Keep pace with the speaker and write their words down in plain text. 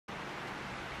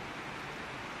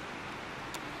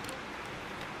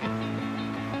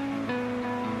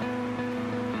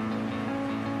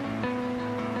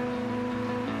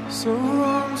So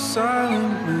long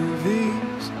silent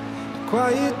movies,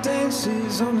 quiet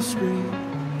dances on the screen.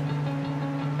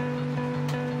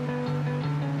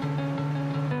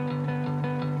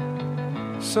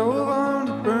 So long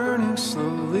to burning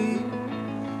slowly,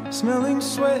 smelling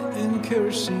sweat and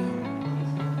kerosene.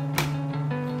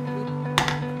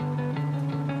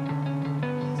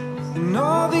 And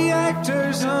all the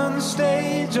actors on the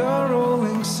stage are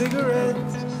rolling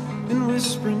cigarettes and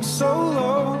whispering so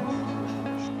low.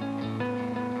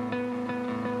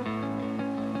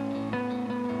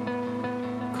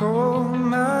 Call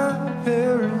my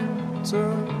parents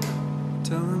up,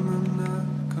 tell them I'm not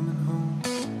coming home.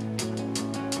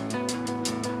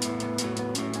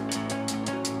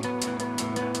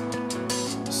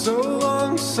 So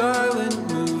long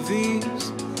silent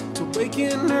movies, to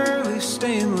waking early,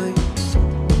 staying late.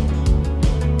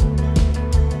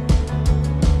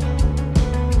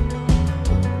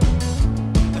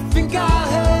 I think I'll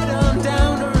head on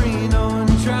down to Reno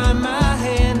and try my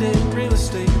hand at real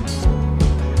estate.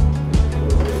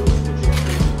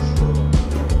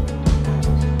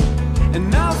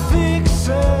 And I'll fix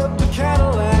up a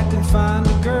Cadillac and find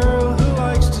a girl who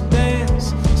likes to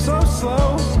dance so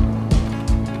slow.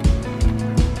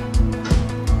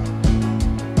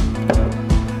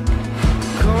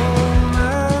 Call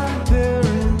my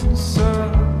parents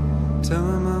up, tell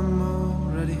them I'm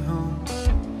already home.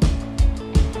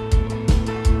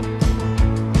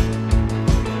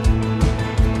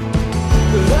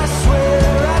 But I swear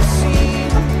I've seen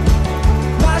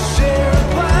my share of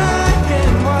black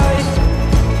and white.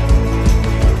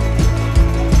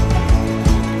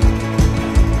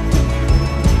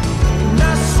 And I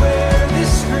swear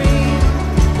this screen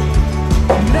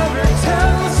never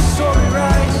tells the story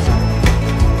right.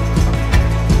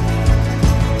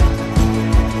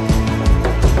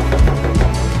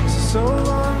 So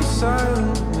long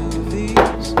silent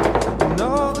movies and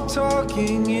all the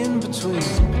talking in between.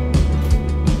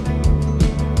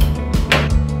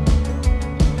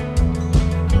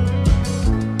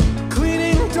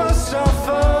 Cleaning dust off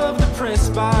of the press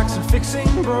box and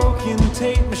fixing broken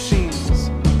tape machines.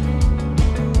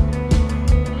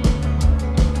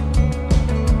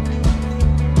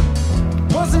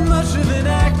 Wasn't much of an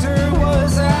actor,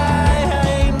 was I? I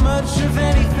ain't much of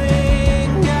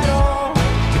anything at all.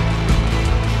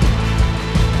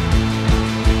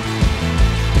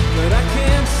 But I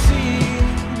can't see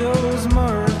those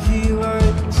marquee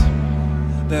lights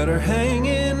that are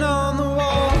hanging on the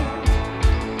wall.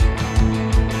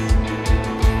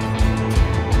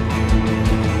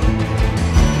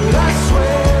 But I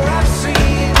swear I've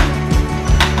seen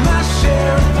my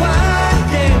share of black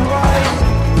and white.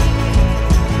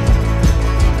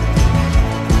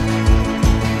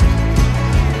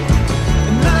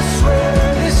 And I swear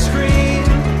this screen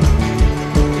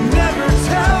never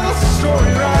tells the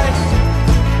story right.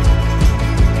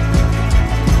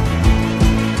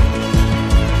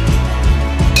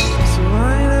 So I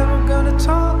ain't ever gonna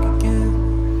talk again.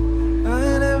 I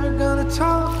ain't ever gonna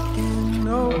talk again.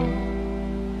 No,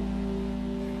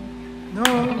 no.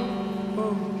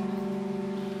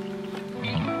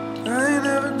 I ain't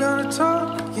ever gonna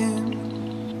talk again.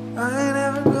 I ain't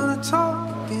ever gonna talk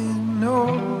again. No,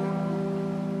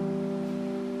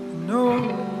 no.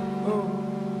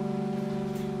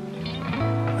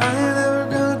 I ain't ever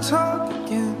gonna talk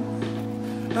again.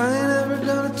 I ain't ever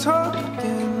gonna talk